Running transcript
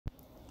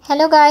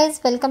Hello guys,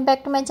 welcome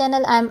back to my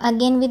channel. I am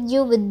again with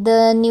you with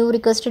the new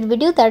requested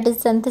video, that is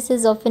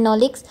synthesis of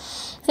phenolics.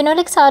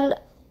 Phenolics are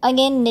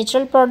again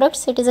natural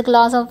products. It is a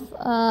class of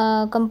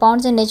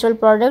compounds and natural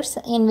products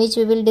in which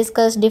we will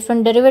discuss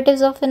different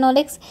derivatives of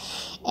phenolics.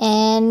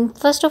 And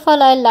first of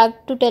all, I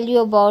like to tell you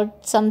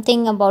about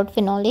something about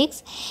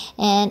phenolics.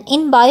 And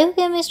in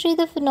biochemistry,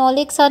 the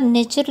phenolics are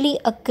naturally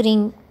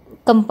occurring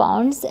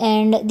compounds,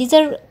 and these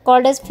are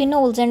called as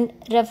phenols and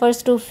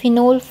refers to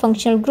phenol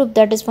functional group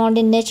that is found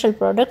in natural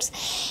products.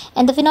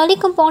 And the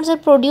phenolic compounds are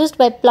produced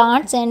by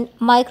plants and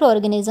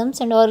microorganisms,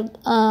 and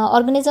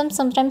organisms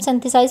sometimes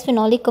synthesize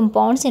phenolic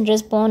compounds in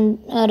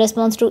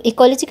response to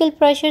ecological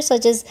pressures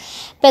such as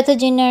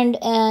pathogen and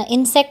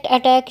insect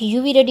attack,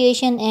 UV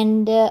radiation,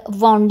 and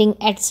wounding,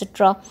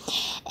 etc.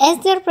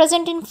 As they are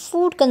present in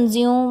food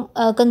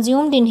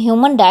consumed in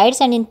human diets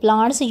and in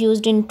plants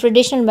used in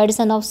traditional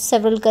medicine of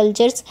several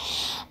cultures,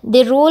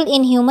 their role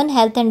in human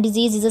health and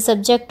disease is a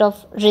subject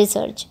of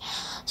research.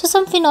 So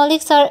some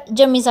phenolics are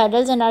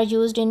germicidals and are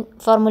used in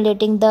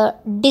formulating the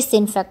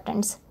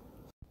disinfectants.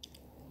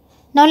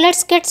 Now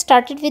let's get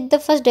started with the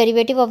first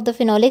derivative of the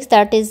phenolics,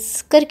 that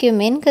is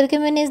curcumin.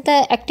 Curcumin is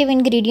the active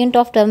ingredient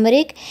of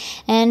turmeric,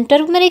 and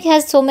turmeric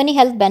has so many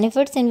health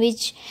benefits in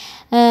which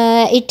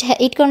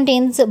it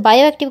contains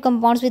bioactive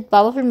compounds with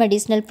powerful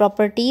medicinal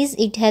properties.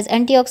 It has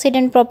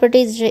antioxidant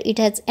properties, it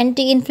has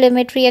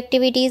anti-inflammatory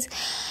activities,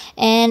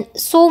 and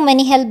so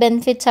many health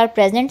benefits are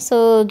present.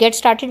 So get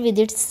started with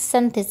its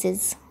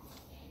synthesis.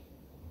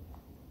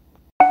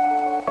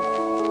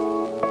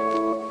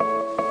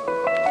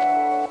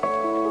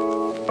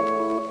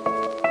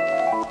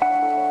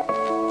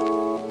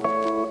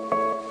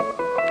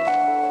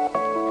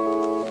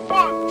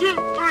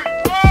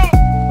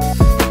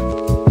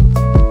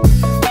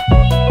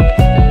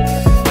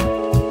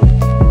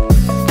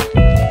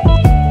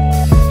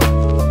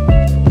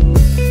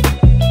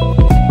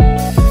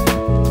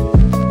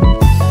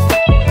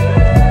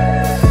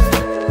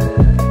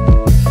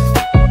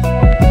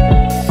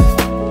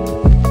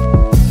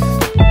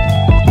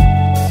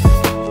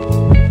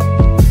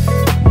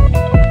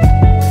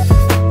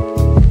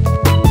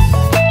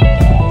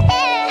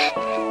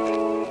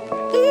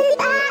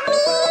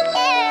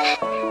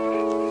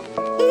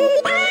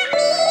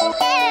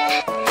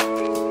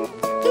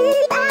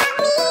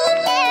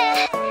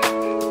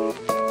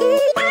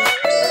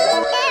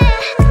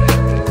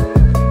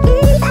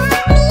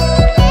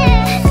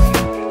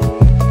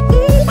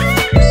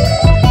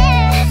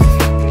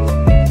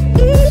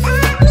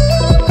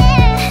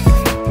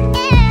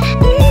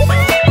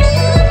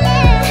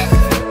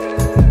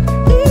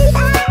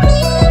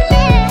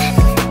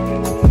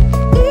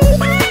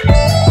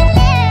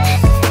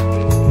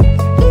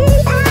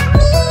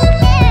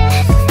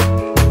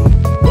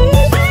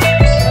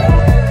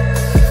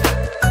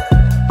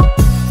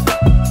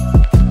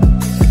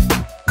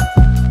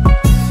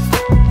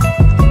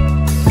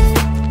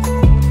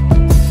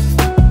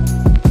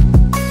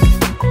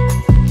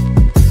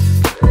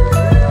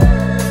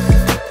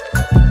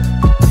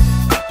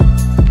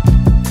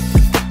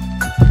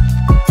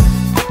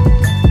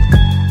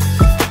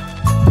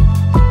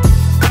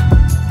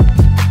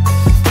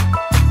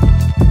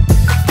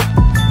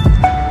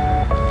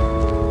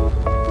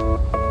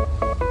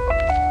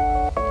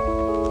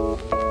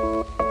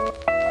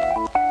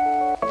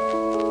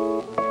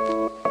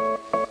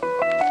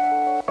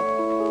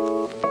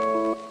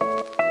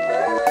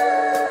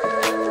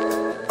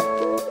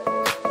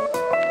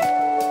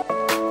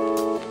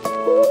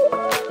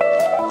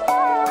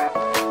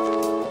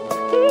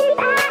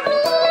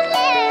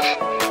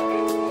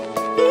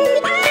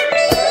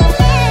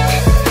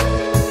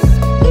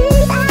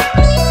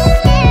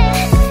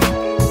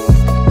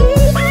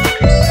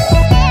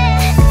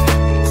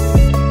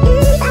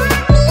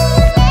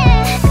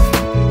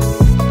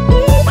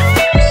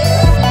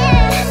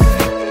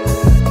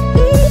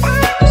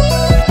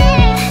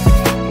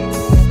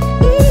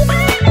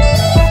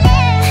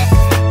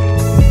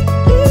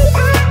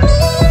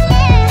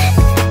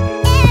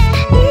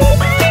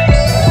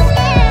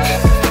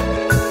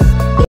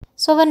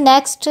 So our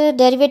next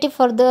derivative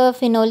for the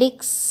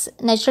phenolics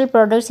natural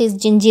products is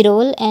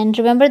gingerol, and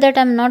remember that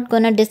I'm not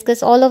gonna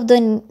discuss all of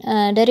the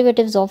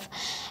derivatives of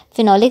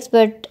phenolics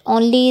but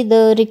only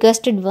the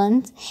requested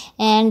ones.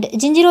 And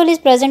gingerol is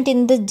present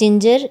in the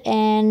ginger,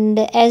 and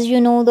as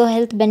you know, the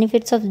health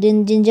benefits of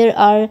ginger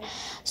are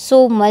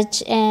so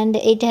much, and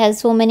it has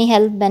so many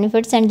health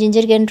benefits, and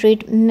ginger can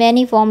treat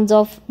many forms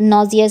of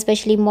nausea,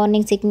 especially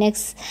morning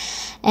sickness,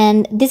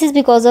 and this is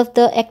because of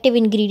the active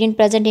ingredient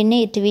present in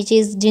it, which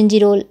is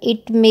gingerol.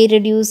 It may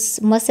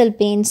reduce muscle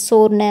pain,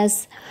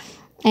 soreness,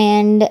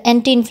 and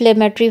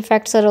anti-inflammatory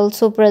effects are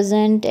also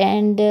present,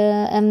 and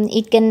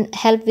it can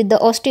help with the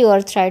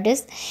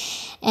osteoarthritis.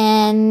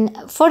 And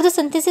for the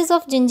synthesis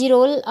of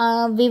gingerol,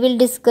 we will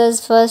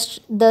discuss first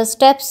the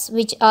steps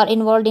which are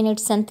involved in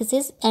its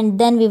synthesis, and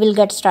then we will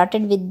get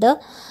started with the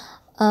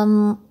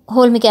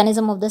whole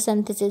mechanism of the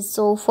synthesis.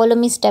 So follow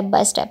me step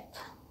by step.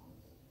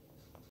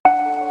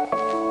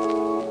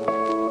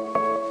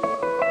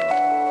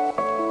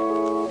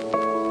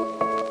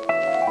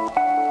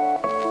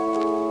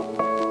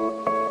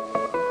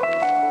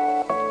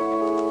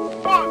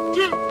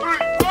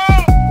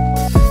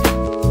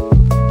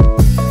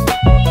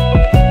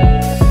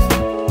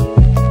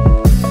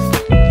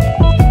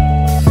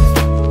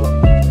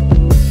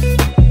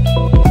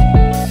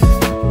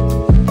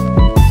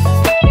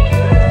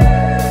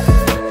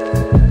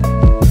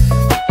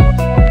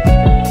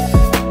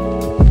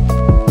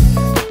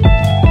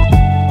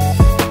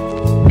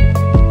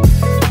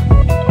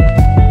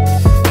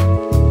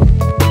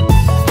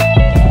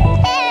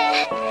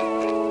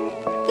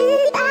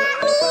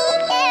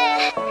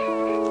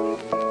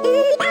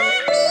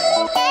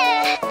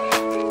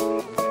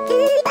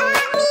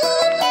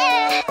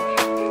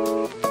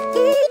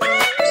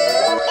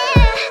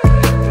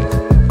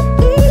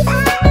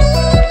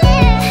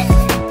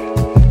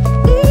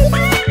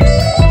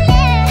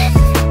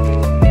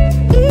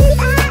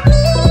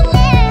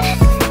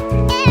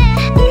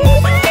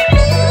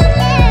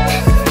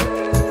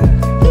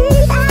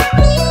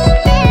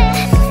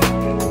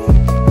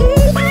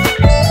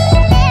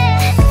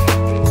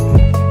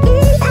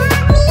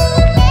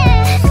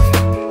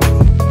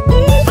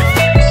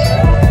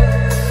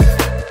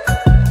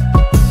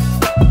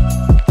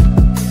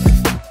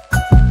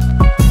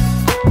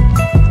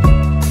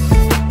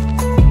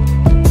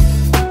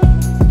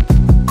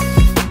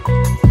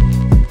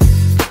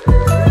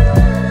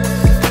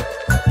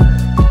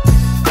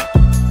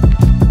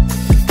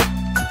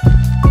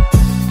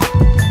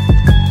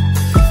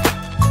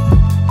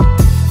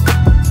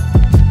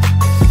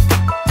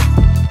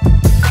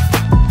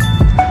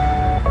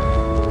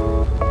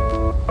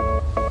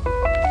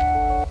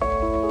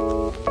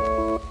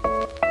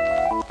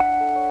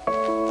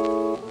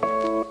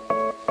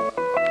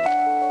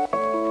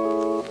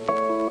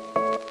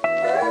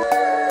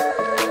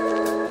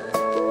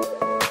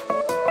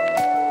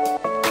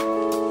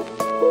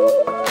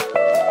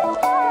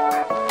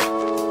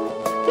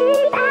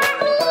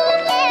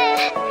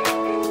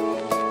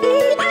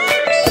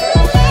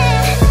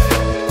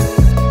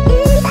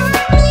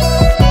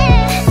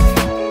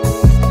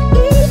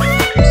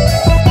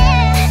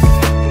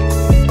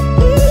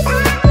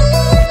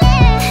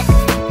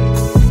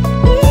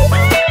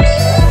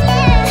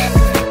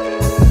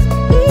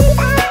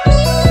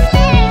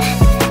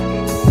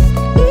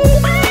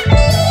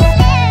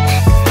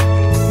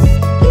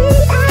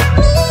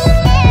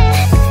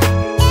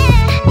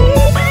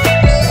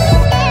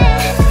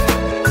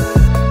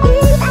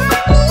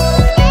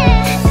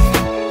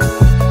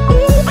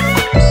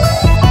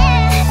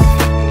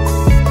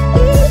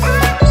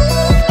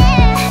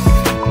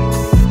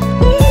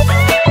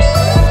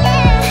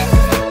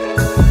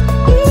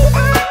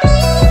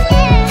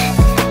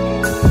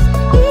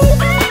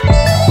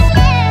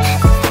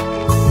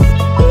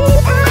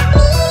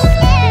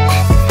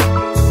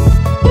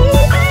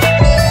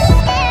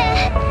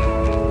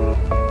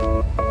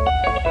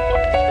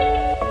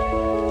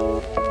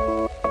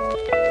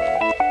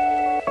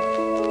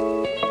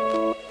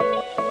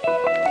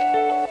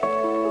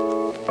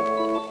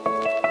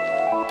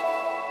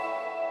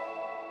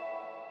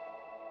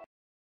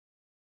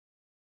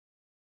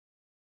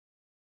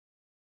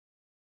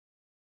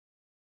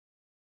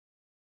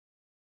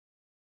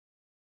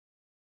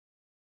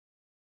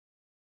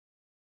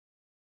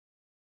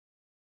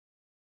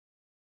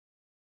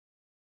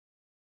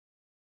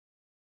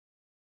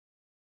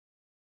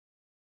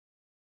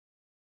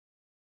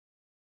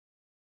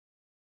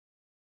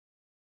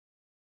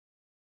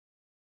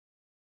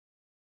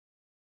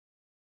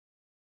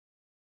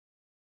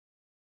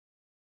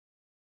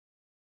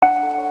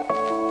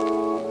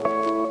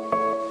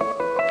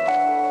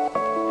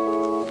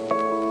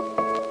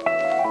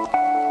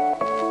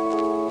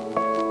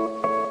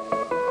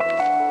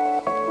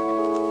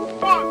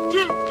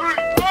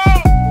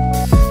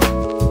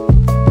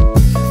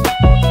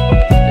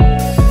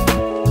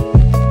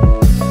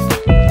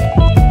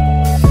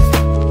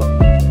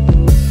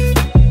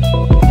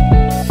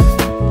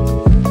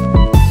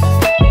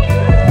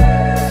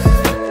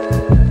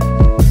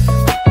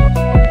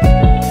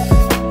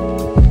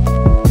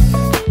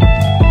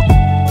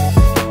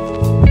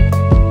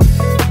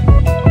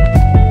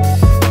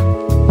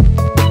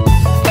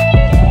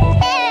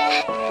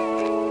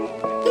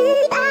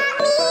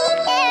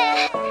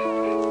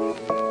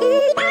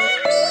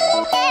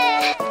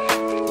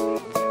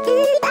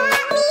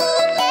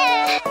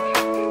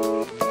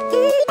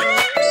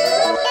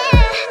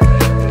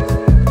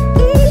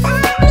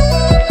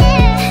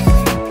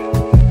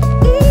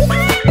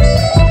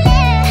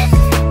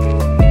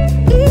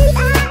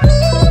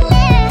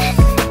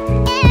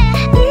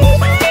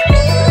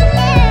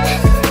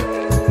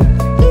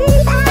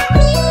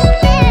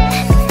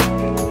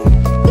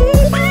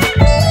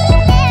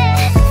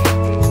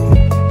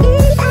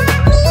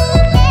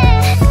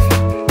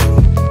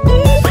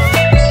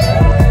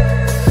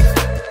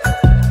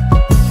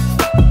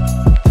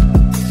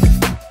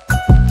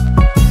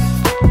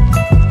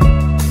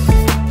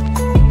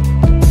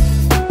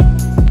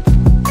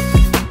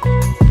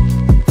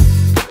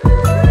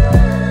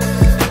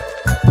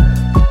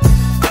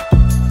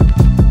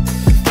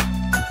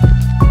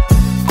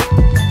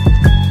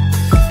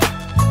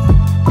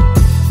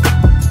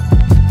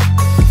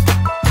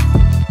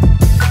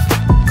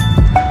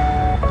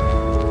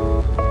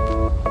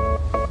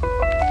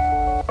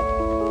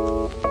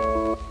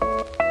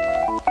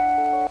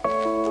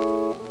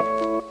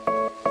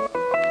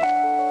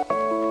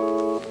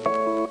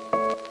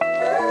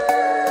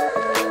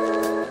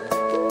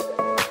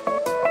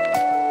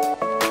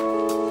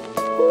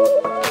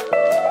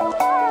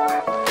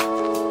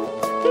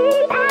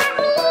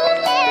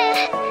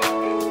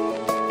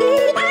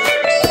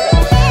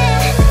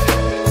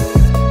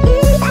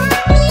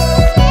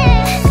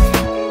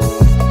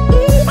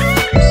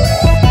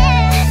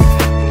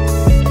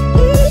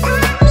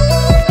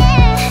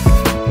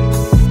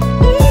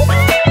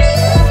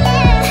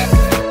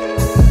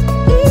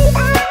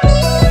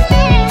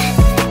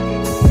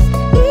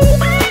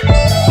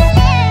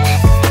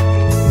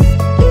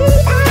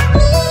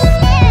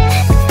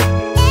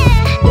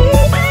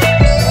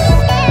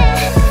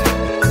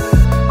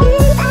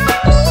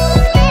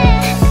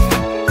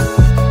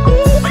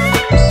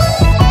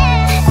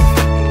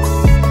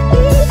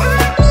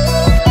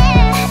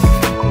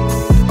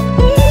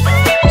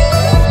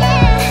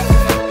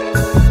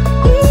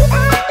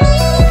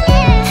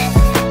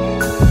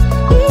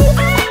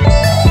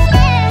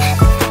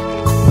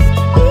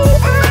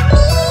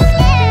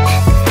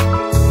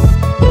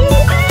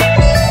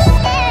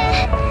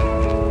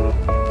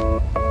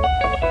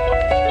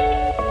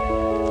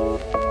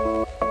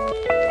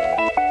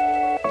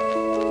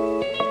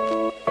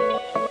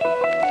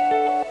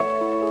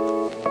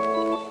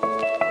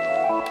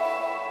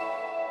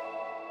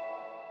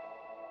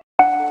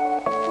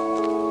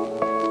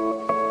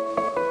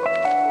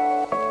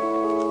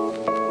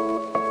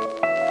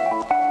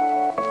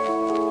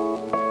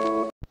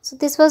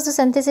 this was the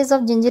synthesis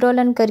of gingerol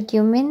and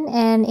curcumin,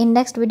 and in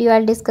next video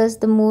I'll discuss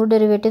the more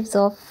derivatives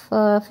of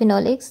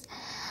phenolics.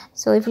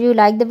 So if you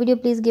like the video,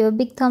 please give a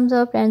big thumbs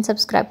up and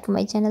subscribe to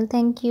my channel.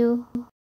 Thank you.